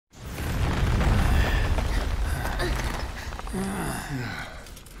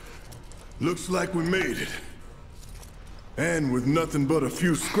Looks like we made it. And with nothing but a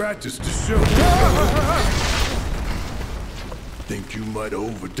few scratches to show. Think you might have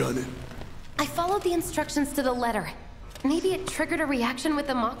overdone it? I followed the instructions to the letter. Maybe it triggered a reaction with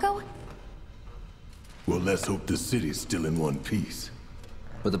the Mako? Well, let's hope the city's still in one piece.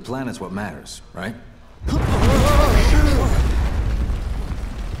 But the planet's what matters, right?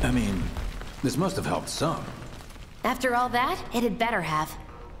 I mean, this must have helped some. After all that, it had better have.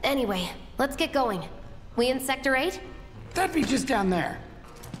 Anyway, let's get going. We in Sector 8? That'd be just down there.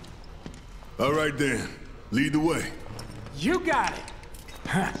 All right then, lead the way. You got it.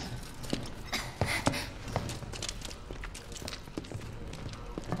 Huh.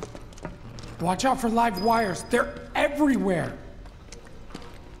 Watch out for live wires. They're everywhere.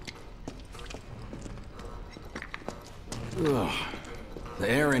 Ugh. The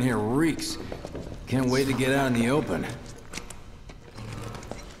air in here reeks. Can't wait to get out in the open.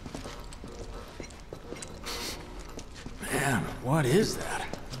 Man, what is that?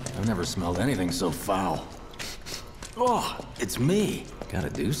 I've never smelled anything so foul. Oh, it's me. Gotta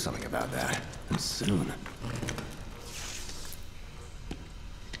do something about that. And soon.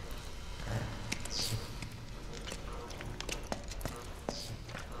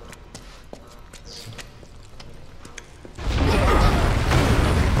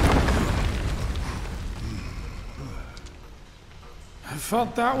 I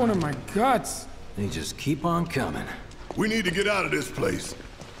felt that one in my guts. They just keep on coming. We need to get out of this place.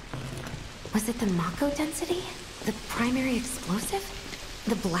 Was it the Mako density? The primary explosive?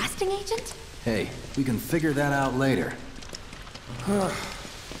 The blasting agent? Hey, we can figure that out later.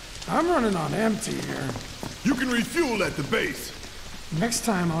 I'm running on empty here. You can refuel at the base. Next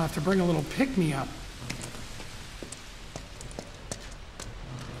time I'll have to bring a little pick-me-up.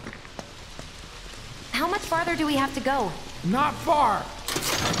 How much farther do we have to go? Not far.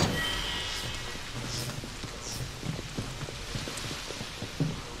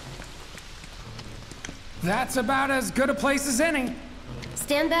 That's about as good a place as any.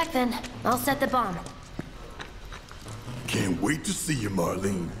 Stand back then. I'll set the bomb. Can't wait to see you,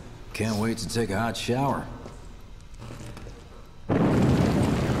 Marlene. Can't wait to take a hot shower.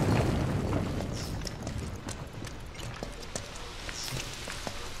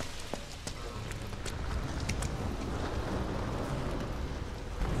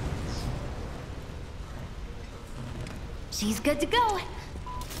 She's good to go.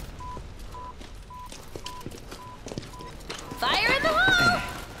 Fire in the hole!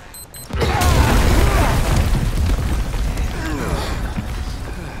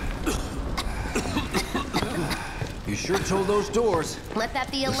 You sure told those doors. Let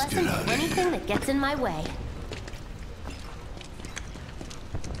that be a lesson to anything that gets in my way.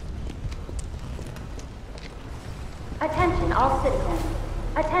 Attention all citizens.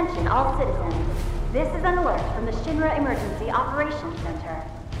 Attention all citizens. This is an alert from the Shinra Emergency Operations Center.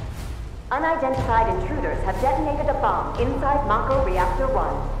 Unidentified intruders have detonated a bomb inside Mako Reactor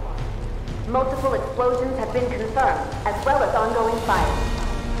 1. Multiple explosions have been confirmed, as well as ongoing fire.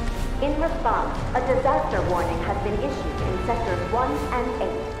 In response, a disaster warning has been issued in Sectors 1 and 8.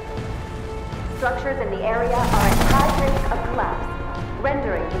 Structures in the area are at high risk of collapse,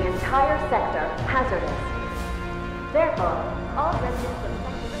 rendering the entire sector hazardous. Therefore, all residents of Sector 8...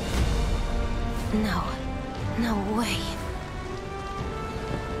 No way.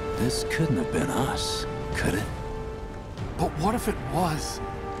 This couldn't have been us, could it? But what if it was?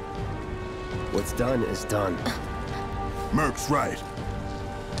 What's done is done. Merc's right.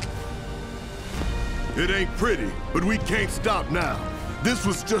 It ain't pretty, but we can't stop now. This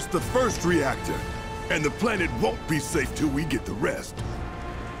was just the first reactor, and the planet won't be safe till we get the rest.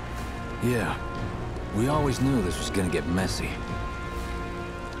 Yeah. We always knew this was gonna get messy.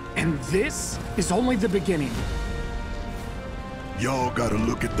 And this is only the beginning. Y'all gotta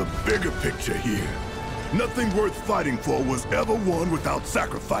look at the bigger picture here. Nothing worth fighting for was ever won without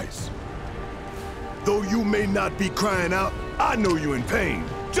sacrifice. Though you may not be crying out, I know you're in pain,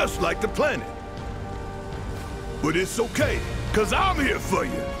 just like the planet. But it's okay, 'cause I'm here for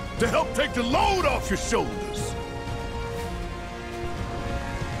you, to help take the load off your shoulders.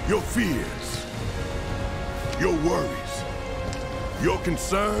 Your fears, your worries, your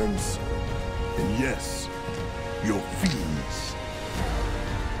concerns, and yes, your feelings.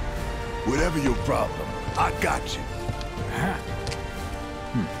 Whatever your problem, I got you.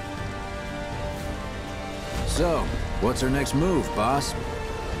 So, what's our next move, boss?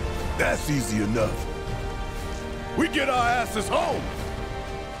 That's easy enough. We get our asses home!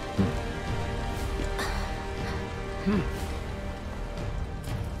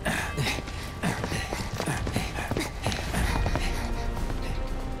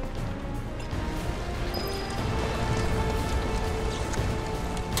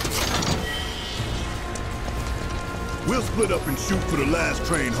 split up and shoot for the last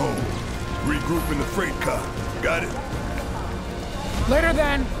train home. Regroup in the freight car. Got it? Later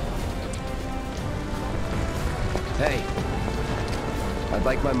then. Hey. I'd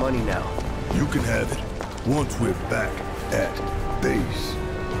like my money now. You can have it once we're back at base.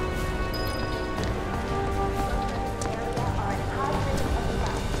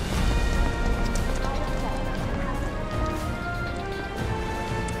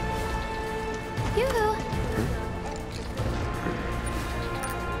 Yoo-hoo!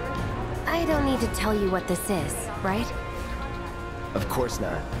 I don't need to tell you what this is, right? Of course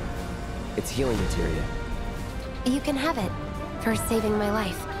not. It's healing materia. You can have it, for saving my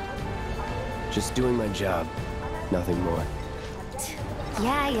life. Just doing my job. Nothing more.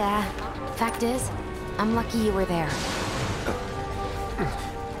 Yeah. Fact is, I'm lucky you were there.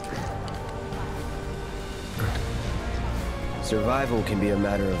 Survival can be a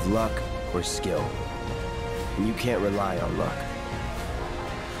matter of luck or skill. And you can't rely on luck.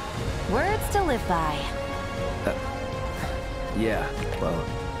 Words to live by. Yeah, well,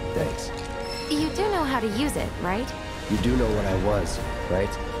 thanks. You do know how to use it, right? You do know what I was, right?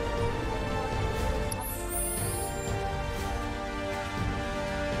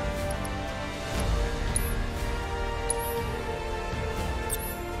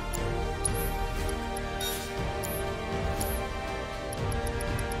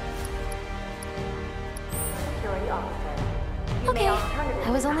 Okay,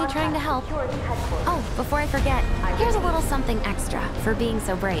 I was only trying to help. Oh, before I forget, here's a little something extra for being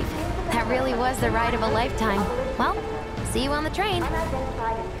so brave. That really was the ride of a lifetime. Well, see you on the train.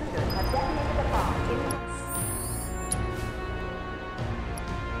 Unidentified intruders have detonated a bomb in...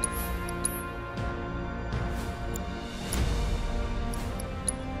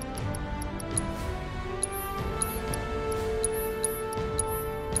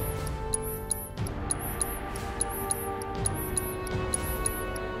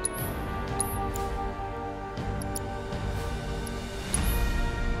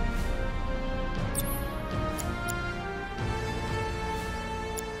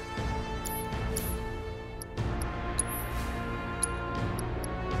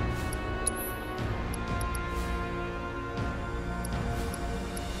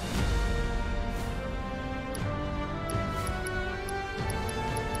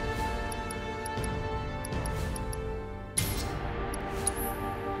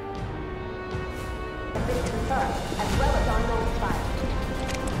 as well as ongoing fire.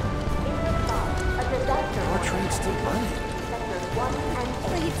 In response, a disaster... Our train's still running. Sectors 1 and 8.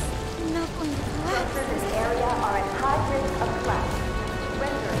 Please, not going to Structures in the area are at high risk of collapse,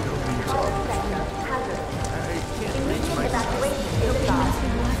 rendering the entire sector hazardous. Immediate evacuation is advised.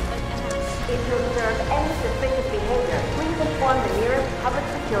 If you observe any suspicious behavior, please inform the nearest public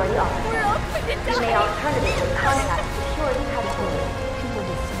security officer. We're all going to die! You may alternatively contact security headquarters.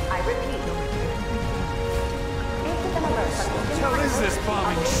 I repeat. This is an alert from the... What is this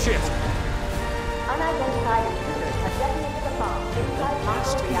bombing shit? Unidentified intruders have detonated a bomb inside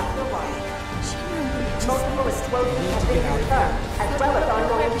Mako Reactor 1. Multiple explosions have been confirmed, as well as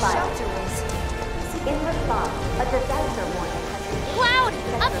ongoing fire. In response, a disaster warning has been issued. Cloud!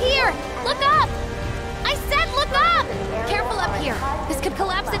 Up here! Look up! I said look up! Careful up here. This could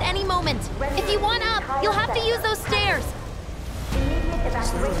collapse at any moment. If you want up, you'll have to use those stairs. Immediate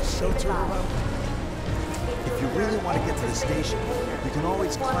Is there a evacuation is shelter around? advised. If you really want to get to the station, you can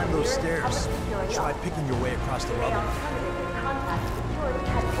always climb those stairs. Try picking your way across the rubble. Alternatively, contact security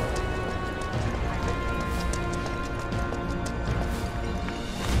headquarters.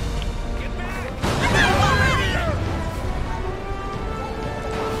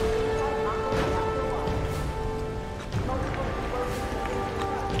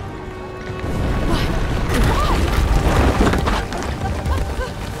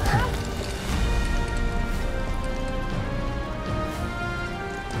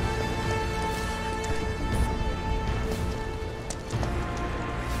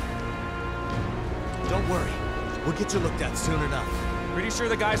 Don't worry. We'll get you looked at soon enough. Pretty sure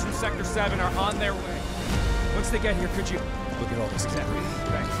the guys from Sector 7 are on their way. Once they get here, could you... Look at all this debris.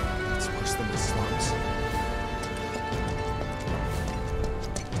 Right. It's worse than the slums.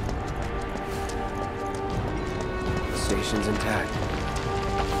 The station's intact.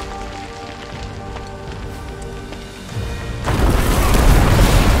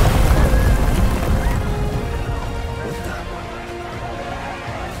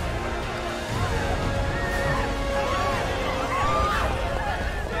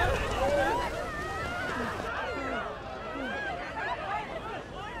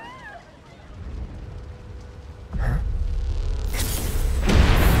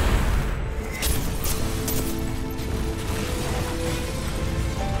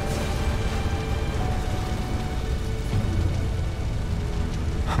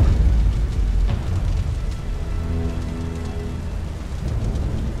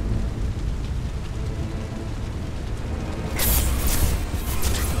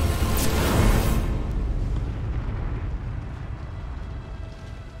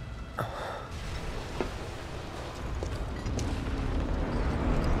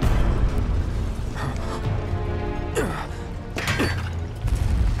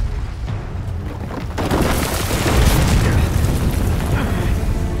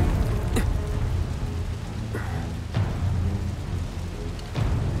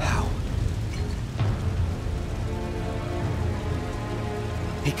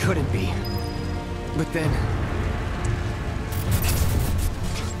 couldn't be. But then...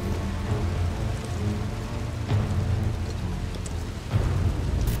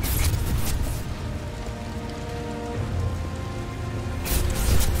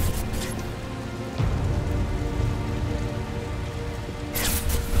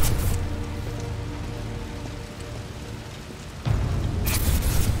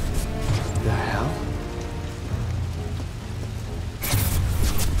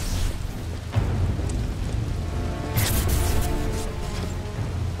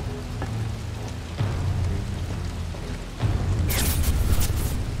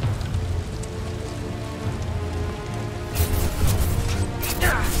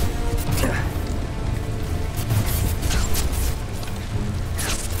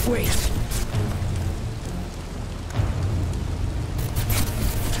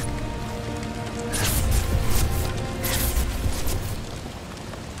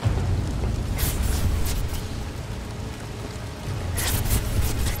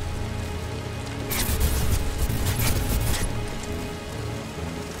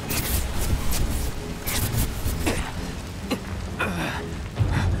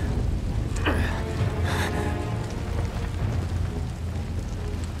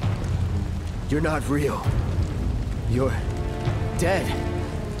 You're not real. You're dead.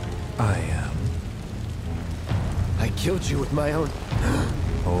 I am. I killed you with my own...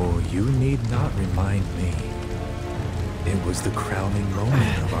 Oh, you need not remind me. It was the crowning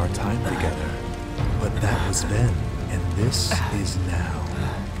moment of our time together. But that was then, and this is now.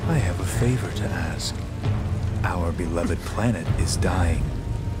 I have a favor to ask. Our beloved planet is dying.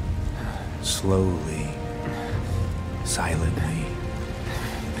 Slowly. Silently.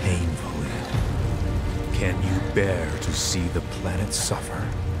 Painfully. Can you bear to see the planet suffer?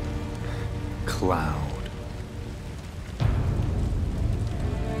 Cloud.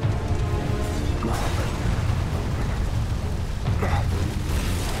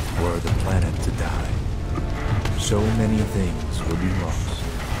 Were the planet to die, so many things would be lost.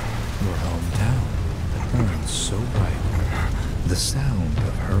 Your hometown that burns so bright. The sound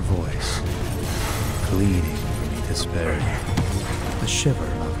of her voice, pleading for me to spare you. The shiver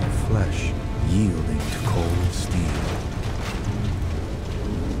of her flesh, yielding to cold steel.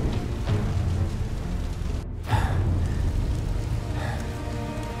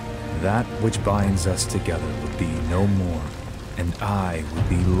 That which binds us together would be no more, and I would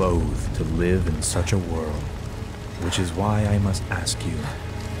be loath to live in such a world, which is why I must ask you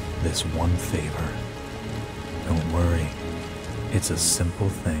this one favor. Don't worry, it's a simple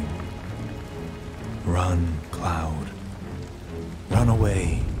thing. Run, Cloud. Run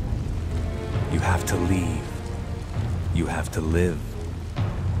away. You have to leave. You have to live.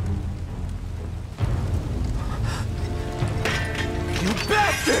 You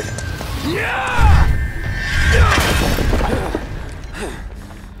bastard! Yeah!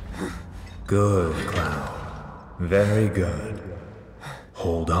 Good, Cloud. Very good.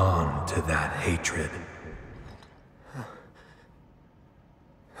 Hold on to that hatred.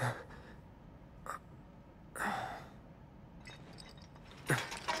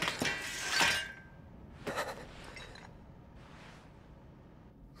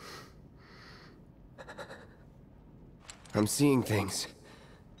 I'm seeing things.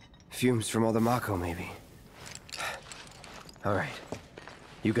 Fumes from all the Mako, maybe. All right.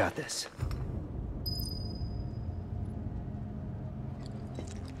 You got this.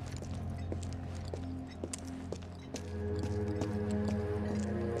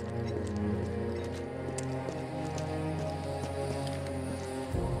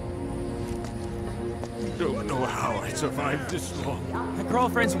 Don't know how I survived this long. My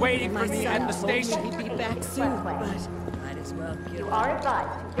girlfriend's waiting for me at the station. He'd be back soon, but might as well get You are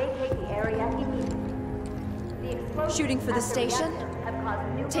advised to vacate the area immediately. The explosions Shooting for the at station? reactor have caused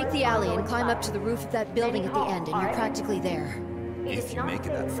numerous Take the alley and ongoing climb up fires. to the roof of that building at the end, and you're practically there. It If is you not make it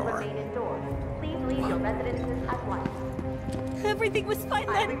that safe to far. remain indoors. Please leave your residences at once. Everything was fine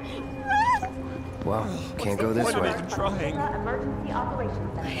I then. repeat, Well, can't go this way. Trying. Emergency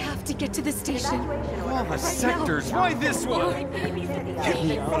Operations I Center. have to get to the station. Evacuation order All the right sectors. now. Why this one? Get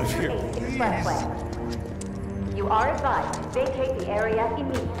me out of here, You are advised to vacate the area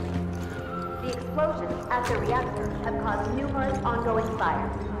immediately. The explosions at the reactor have caused numerous ongoing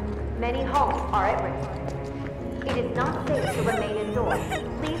fires. Many homes are at risk. It is not safe to remain indoors.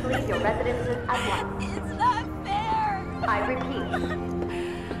 Please leave your residences at once. It's not fair! I repeat.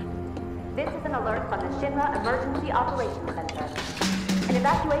 This is an alert from the Shinra Emergency Operations Center. An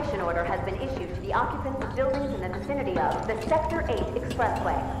evacuation order has been issued to the occupants of buildings in the vicinity of the Sector 8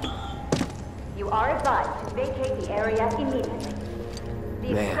 Expressway. You are advised to vacate the area immediately.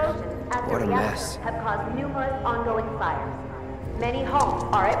 The Man, explosions at the what a reactor mess. have caused numerous ongoing fires. Many homes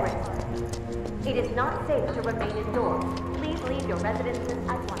are at risk. It is not safe to remain indoors. Please leave your residences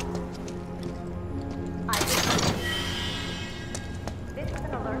at once. This is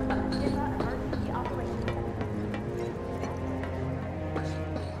an alert from the VII Emergency Operations Center.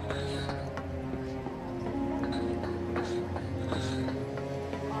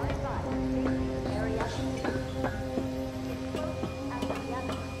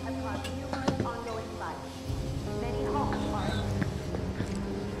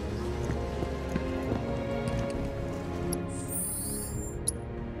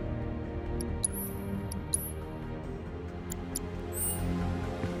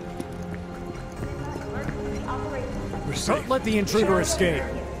 Don't let the intruder escape.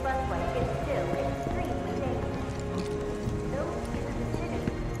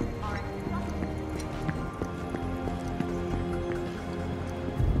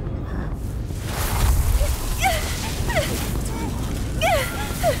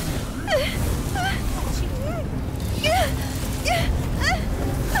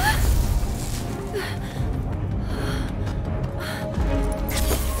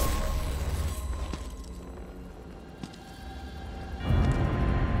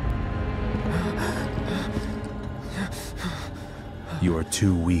 You are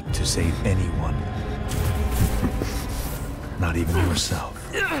too weak to save anyone. Not even yourself.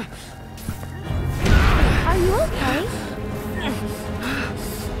 Are you okay?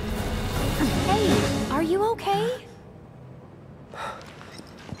 Hey, are you okay?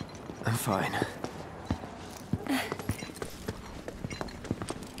 I'm fine.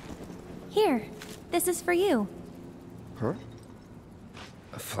 Here, this is for you. Huh?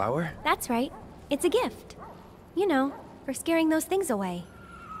 A flower? That's right. It's a gift. You know, for scaring those things away.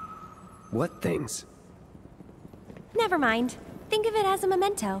 What things? Never mind. Think of it as a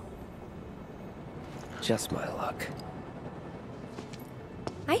memento. Just my luck.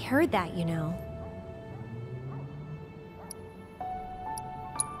 I heard that, you know.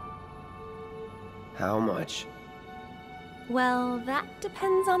 How much? Well, that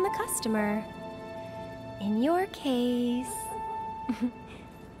depends on the customer. In your case...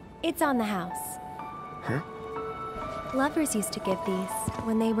 it's on the house. Huh? Lovers used to give these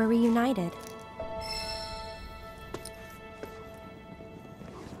when they were reunited.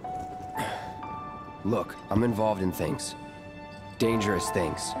 Look, I'm involved in things. Dangerous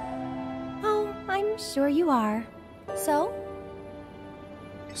things. Oh, I'm sure you are. So?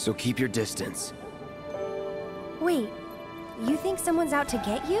 So keep your distance. Wait, you think someone's out to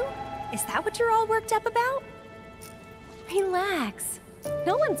get you? Is that what you're all worked up about? Relax.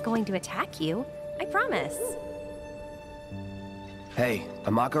 No one's going to attack you. I promise. Hey,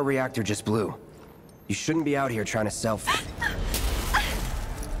 a Mako reactor just blew. You shouldn't be out here trying to self...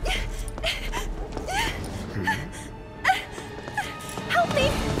 Help me!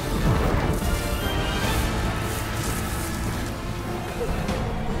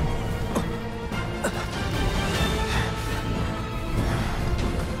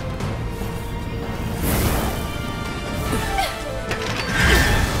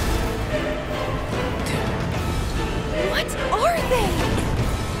 What are they?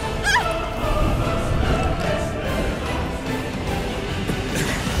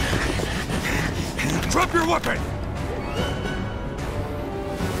 Drop your weapon!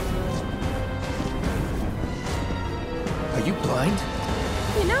 Are you blind?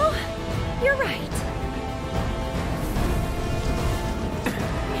 You know, you're right.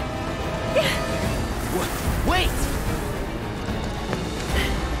 Wait!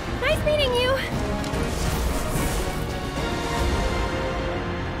 Nice meeting you.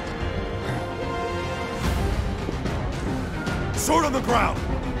 Sword on the ground!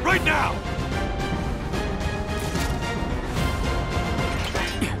 Right now!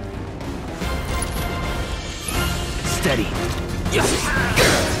 Steady.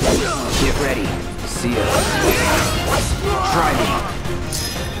 Get ready. See ya. Try me.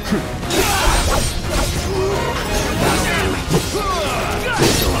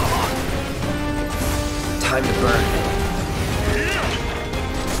 Time to burn.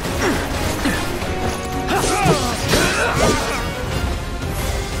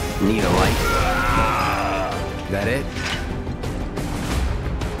 Need a light? That it?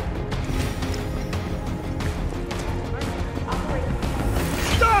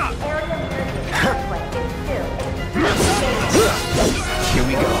 Here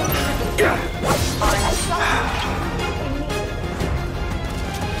we go.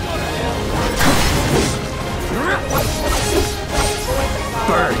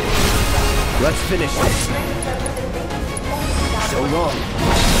 Burn. Let's finish this. So So long.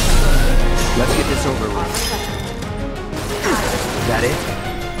 Let's get this over with. That it?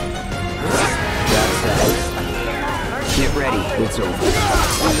 That's that. Get ready. It's over.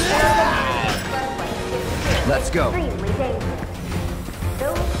 Let's go. Extremely dangerous.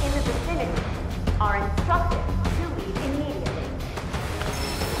 Those in the vicinity are instructed to leave immediately.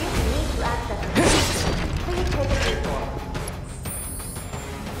 If you need to access the station, please take a detour.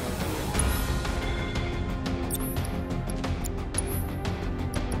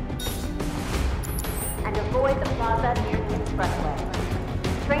 And avoid the plaza near the expressway.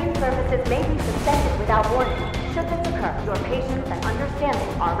 Train services may be suspended without warning. Should this occur, your patience and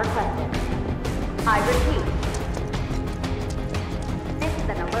understanding are requested. I repeat, this is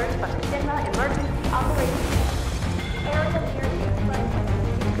an alert from the Shinra Emergency Operations Center. The area near the expressway.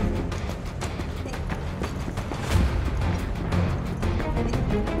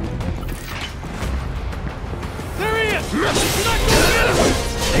 There he is! You're not going to get him!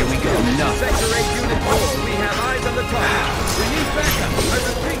 Here we go. Enough. Sector 8 Unit 4, we have eyes on the target. We need backup. I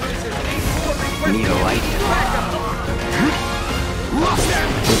repeat, this is 8-4 requesting Need a light? backup.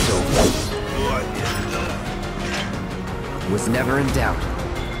 It's over. Was never in doubt.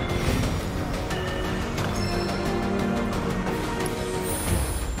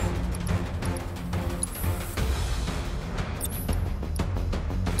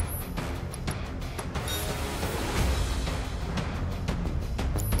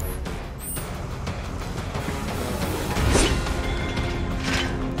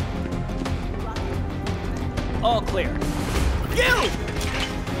 All clear. You!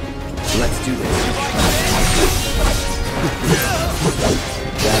 Let's do this.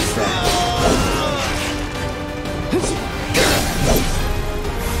 That's that.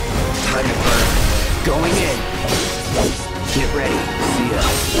 Time to burn. Going in. Get ready. See ya.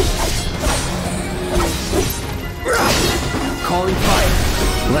 Calling fire.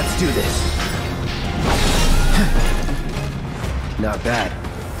 Let's do this. Not bad.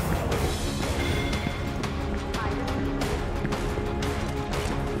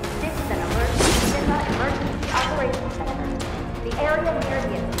 This is an alert from the Shinra Emergency Operations Center. The area near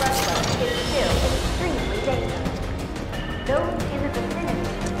the expressway is still extremely dangerous. Those in the vicinity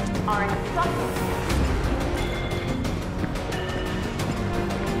are instructed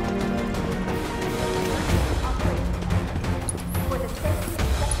for the safety of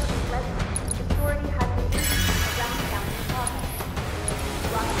Sector 11, security has been increased around County Plaza.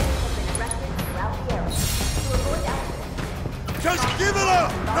 Blockades have been erected throughout the area to avoid accidents. Just give it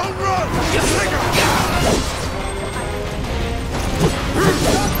up! Don't run!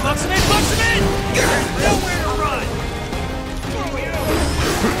 Box him in! Box him in! There's nowhere to run!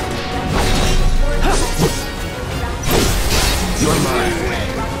 You're mine.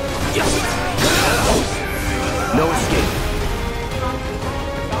 No escape.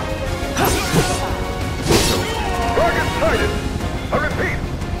 Target sighted! I repeat,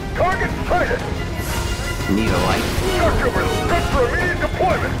 target sighted! Need a light? Stormtroopers, good for immediate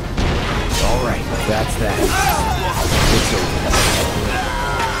deployment! All right, that's that. It's over.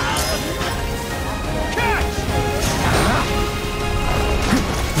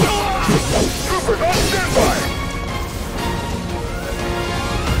 Troopers on standby!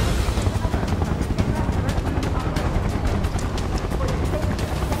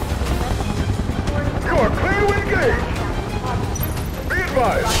 You are clear to engage! Be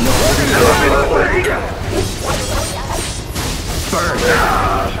advised! Burn.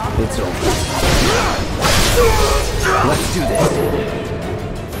 It's over. Let's do this.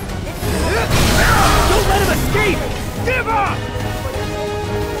 Don't let him escape! Give up!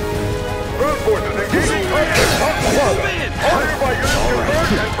 Ground forces engaging target on Plaza! All nearby units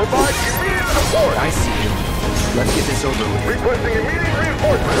confirmed and provide immediate support! I see you. Let's get this over with. Requesting immediate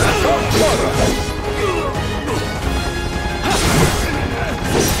reinforcements at Top Plaza!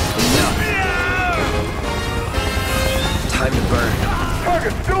 Enough. Time to burn.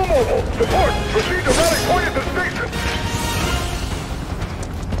 Target still mobile! Support! Proceed to rally point at the station!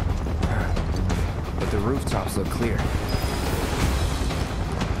 But the rooftops look clear.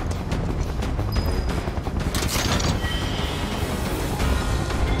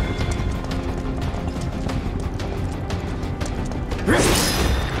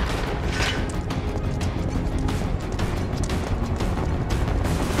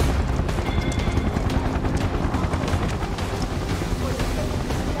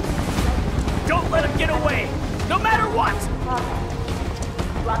 Don't let him get away! No matter what!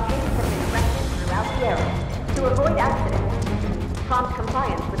 Blockades have been erected throughout the area to avoid accidents. Prompt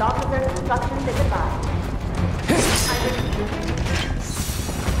compliance with officers' instructions is advised. I repeat,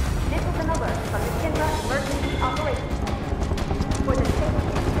 this is an alert from the Shinra Emergency Operations Center. Over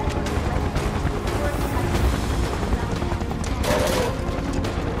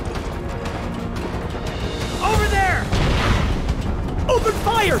there! Open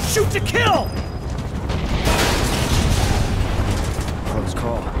fire! Shoot to kill! Close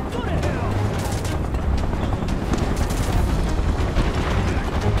call.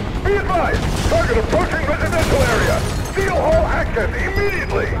 Be advised! Target approaching residential area! Seal all access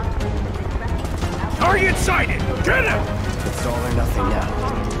immediately! Target sighted! Get him! It's all or nothing now.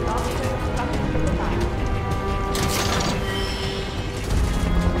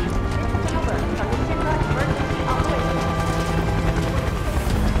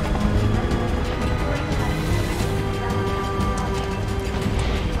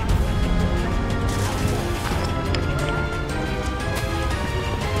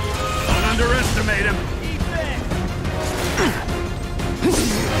 Don't underestimate him!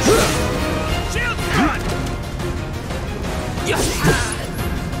 Shield front!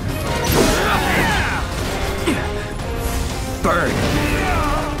 Burn!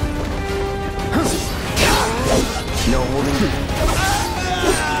 No holding.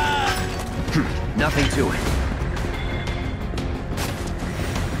 Nothing to it.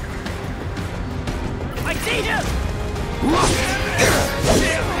 I see him!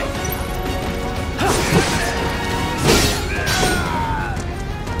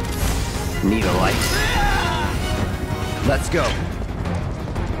 Need a light. Let's go.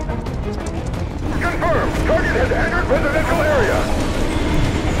 Confirmed! Target has entered residential area!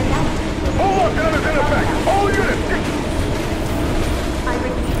 Full lockdown is in effect! All units!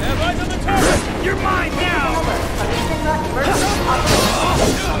 Have eyes on the target! You're mine now!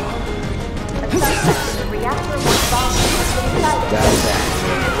 That's that.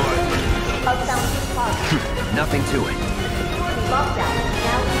 Nothing to it.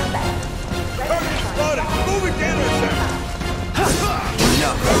 Target spotted! Moving to intercept!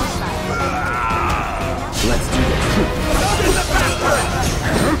 No. Let's do this.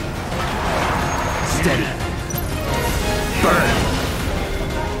 Steady. Burn.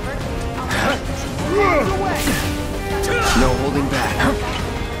 No holding back.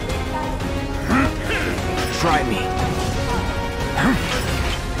 Try me.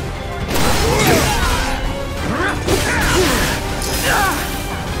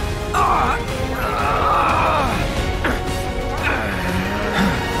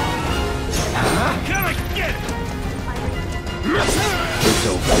 Can I get it? It's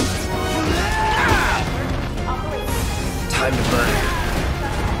over. Time to burn.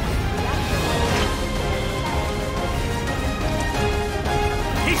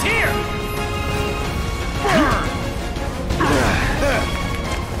 He's here!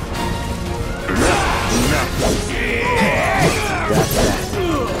 That's that.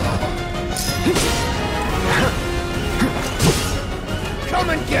 Come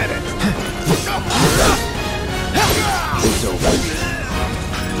and get it! It's over.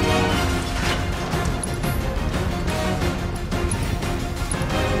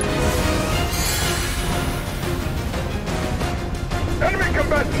 Enemy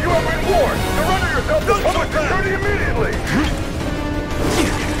combatants, you have been warned! Surrender yourself to public security immediately!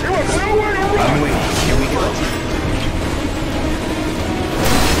 You have nowhere to run! I'm waiting. Here we go.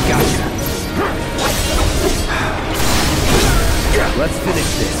 Gotcha. Let's finish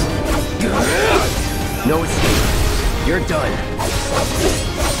this. No escape. You're done.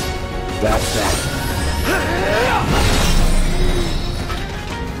 That's that.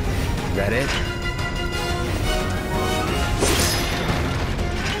 That it?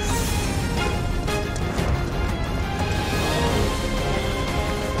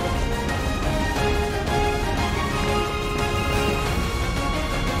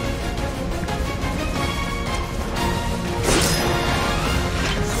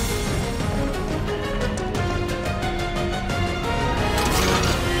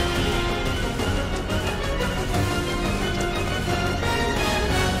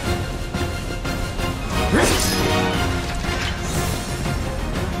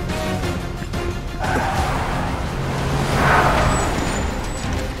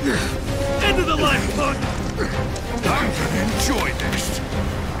 Into the life, punk! I'm gonna enjoy this!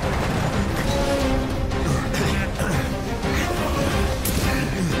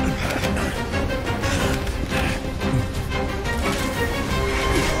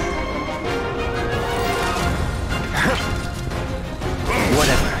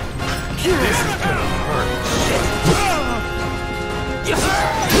 Whatever. This is gonna hurt.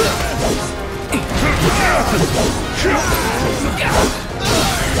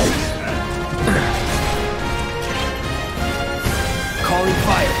 Calling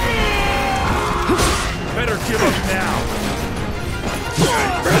fire. Better give up now.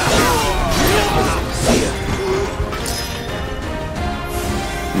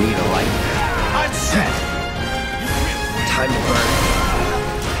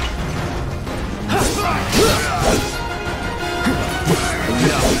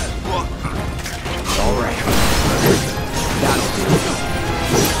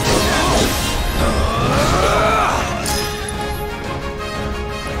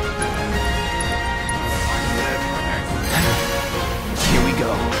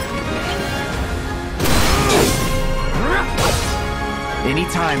 Any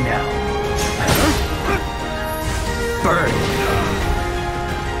time now. Burn.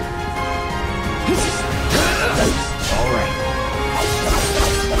 All right.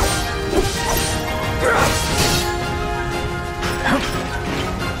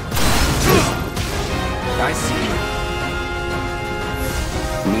 I see you.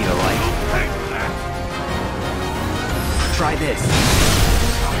 Need a light? Try this.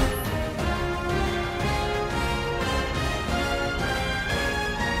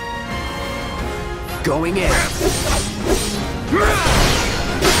 Going in.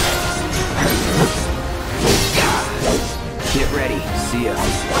 Get ready. See ya.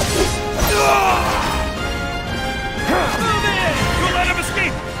 Move in! You'll let him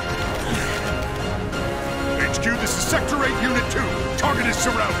escape! HQ, this is Sector 8, Unit 2. Target is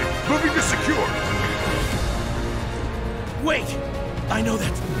surrounded. Moving to secure. Wait! I know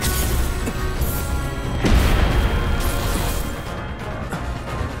that.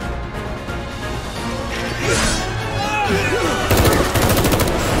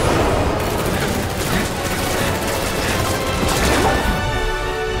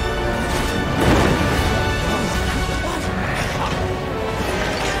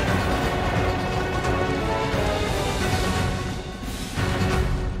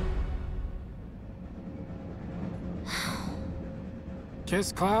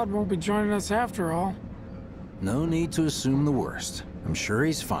 Guess Cloud won't be joining us after all. No need to assume the worst. I'm sure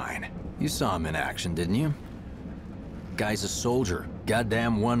he's fine. You saw him in action, didn't you? Guy's a soldier.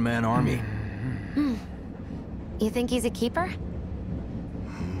 Goddamn one-man army. You think he's a keeper?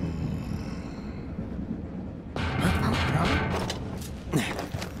 On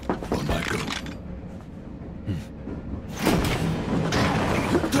my go.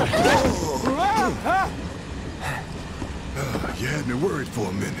 You had me worried for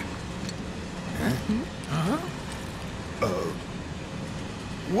a minute.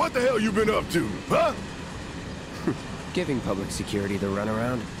 What the hell you been up to, huh? Giving public security the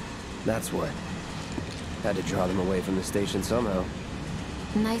runaround. That's what. Had to draw them away from the station somehow.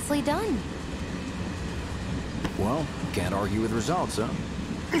 Nicely done. Well, can't argue with results, huh?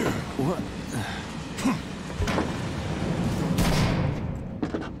 What?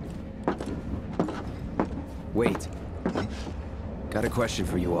 Wait. Got a question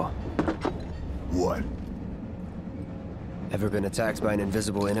for you all. What? Ever been attacked by an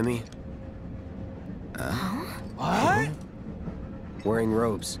invisible enemy? What? Wearing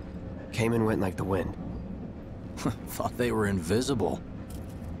robes. Came and went like the wind. Thought they were invisible.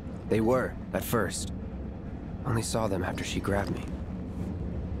 They were, at first. Only saw them after she grabbed me.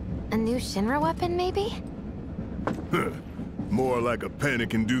 A new Shinra weapon, maybe? More like a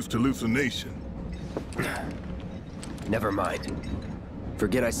panic-induced hallucination. Never mind.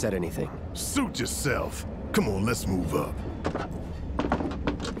 Forget I said anything. Suit yourself. Come on, let's move up.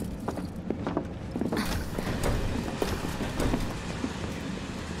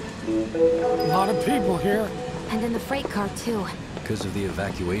 A lot of people here. And in the freight car, too. Because of the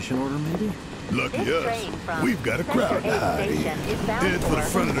evacuation order, maybe? Lucky us. We've got a crowd to hide in. Head for the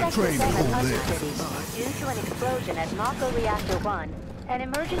front of the train and hold there. Due to an explosion at Mako Reactor 1, an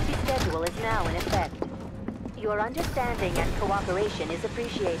emergency schedule is now in effect. Your understanding and cooperation is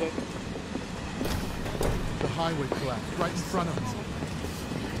appreciated. The highway collapsed right in front of us.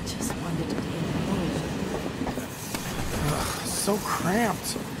 I just wanted to be alone. So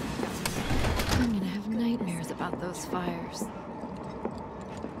cramped. I'm gonna have nightmares about those fires.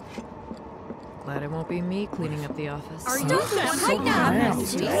 Glad it won't be me cleaning up the office. Are you doing that right now?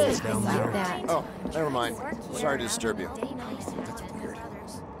 Jeez, like that. Oh, never mind. Sorry to disturb you. That's weird.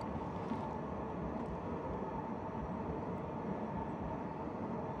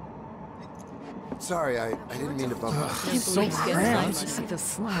 Sorry, I didn't mean to bump you. It's so cramped. See the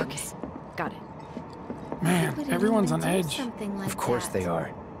slugs. Got it. Man, everyone's on edge. Of course they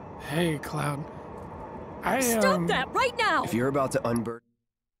are. Hey, Cloud. Stop that right now! If you're about to unburden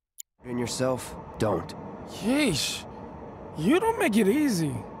yourself, don't. Yeesh. You don't make it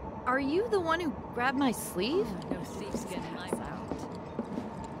easy. Are you the one who grabbed my sleeve? No thieves getting my out.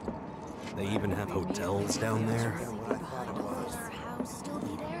 They even have hotels down there.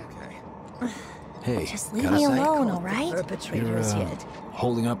 Hey, Just leave me alone, all right? You're,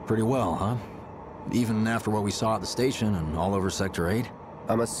 holding up pretty well, huh? Even after what we saw at the station and all over Sector 8?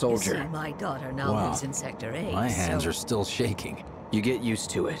 I'm a soldier. You see, my daughter now Wow. lives in Sector 8. My hands are still shaking. You get used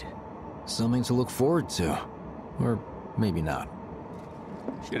to it. Something to look forward to. Or maybe not.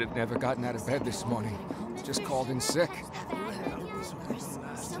 Should have never gotten out of bed this morning. Just called in sick.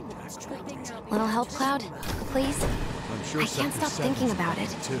 Little help, Cloud? Please? I'm sure I can't Sector stop thinking 7's about it.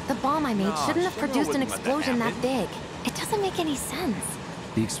 too. The bomb I made shouldn't have you know produced it an wouldn't let that explosion that happen. big. It doesn't make any sense.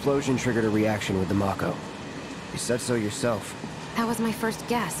 The explosion triggered a reaction with the Mako. You said so yourself. That was my first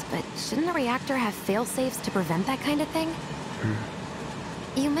guess, but shouldn't the reactor have fail-safes to prevent that kind of thing?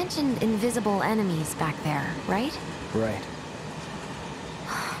 You mentioned invisible enemies back there, right? Right.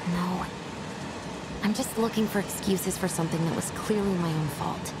 No. I'm just looking for excuses for something that was clearly my own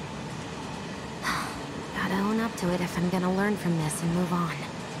fault. Gotta own up to it if I'm gonna learn from this and move on.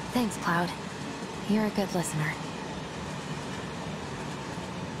 Thanks, Cloud. You're a good listener.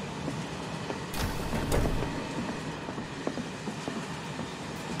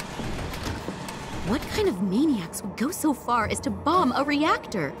 What kind of maniacs would go so far as to bomb a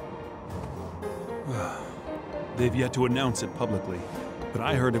reactor? They've yet to announce it publicly, but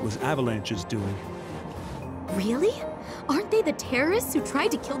I heard it was Avalanche's doing. Really? Aren't they the terrorists who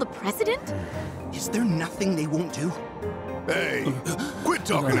tried to kill the president? Is there nothing they won't do? Hey, quit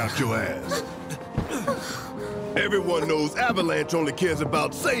talking out your ass. Everyone knows Avalanche only cares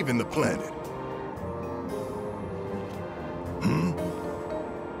about saving the planet.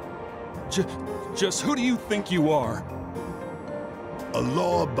 Just who do you think you are? A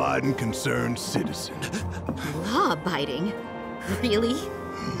law-abiding, concerned citizen. Law-abiding? Really?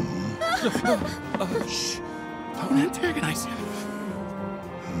 Shh. Don't antagonize him.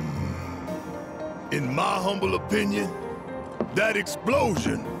 In my humble opinion, that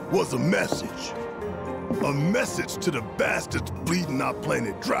explosion was a message. A message to the bastards bleeding our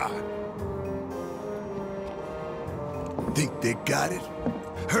planet dry. Think they got it?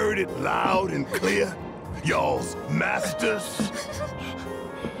 Heard it loud and clear? Y'all's masters?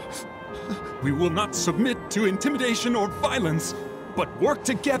 We will not submit to intimidation or violence, but work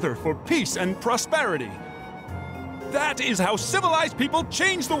together for peace and prosperity. That is how civilized people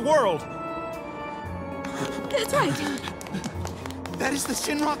change the world! That's right! That is the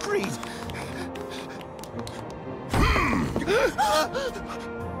Shinra Creed!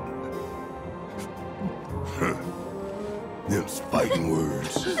 Them's fighting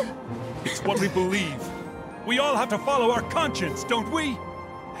words. It's what we believe. We all have to follow our conscience, don't we?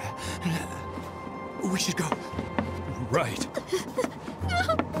 We should go. Right.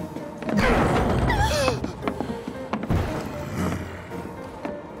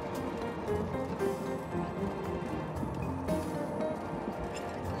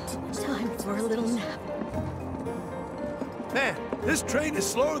 Time for a little nap. Man, this train is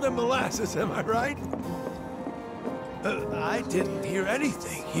slower than molasses, am I right? I didn't hear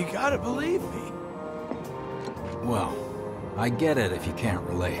anything. You gotta believe me. Well, I get it if you can't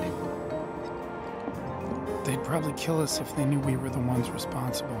relate. They'd probably kill us if they knew we were the ones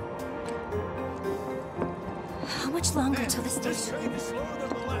responsible. How much longer till the station? This train is slower than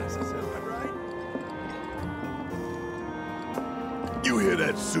molasses, am I right? You hear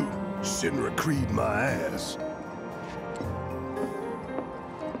that suit? Shinra Creed my ass.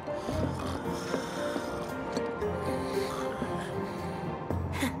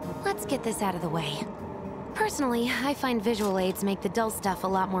 Let's get this out of the way. Personally, I find visual aids make the dull stuff a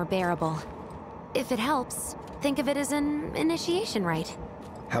lot more bearable. If it helps, think of it as an initiation rite.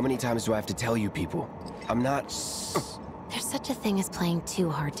 How many times do I have to tell you people? I'm not... There's such a thing as playing too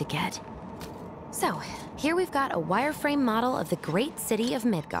hard to get. So, here we've got a wireframe model of the great city of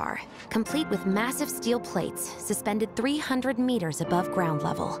Midgar, complete with massive steel plates suspended 300 meters above ground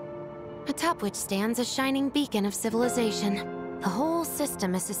level. Atop which stands a shining beacon of civilization. The whole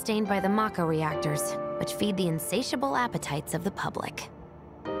system is sustained by the Mako reactors, which feed the insatiable appetites of the public.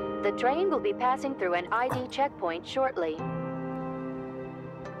 The train will be passing through an ID checkpoint shortly.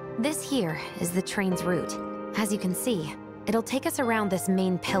 This here is the train's route. As you can see, it'll take us around this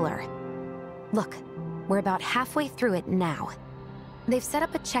main pillar. Look, we're about halfway through it now. They've set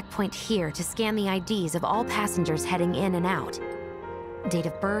up a checkpoint here to scan the IDs of all passengers heading in and out. Date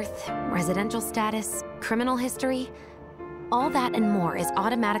of birth, residential status, criminal history, all that and more is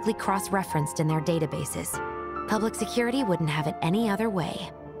automatically cross-referenced in their databases. Public security wouldn't have it any other way.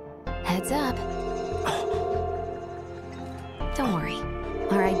 Heads up. Don't worry,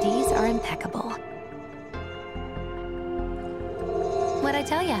 our IDs are impeccable. What'd I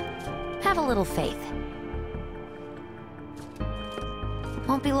tell ya? Have a little faith.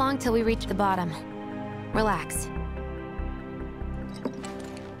 Won't be long till we reach the bottom. Relax.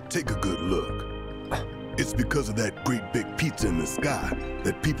 Take a good look. It's because of that great big pizza in the sky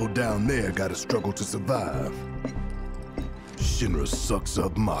that people down there gotta struggle to survive. Shinra sucks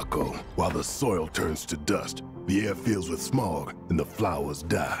up Mako while the soil turns to dust, the air fills with smog, and the flowers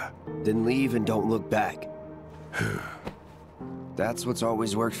die. Then leave and don't look back. That's what's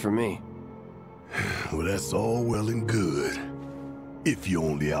always worked for me. Well, that's all well and good. If you're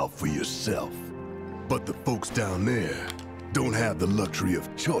only out for yourself. But the folks down there, don't have the luxury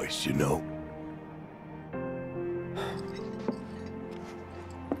of choice, you know.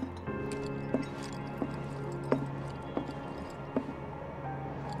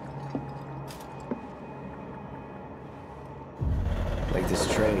 Like this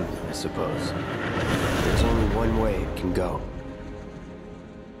train, I suppose. There's only one way it can go.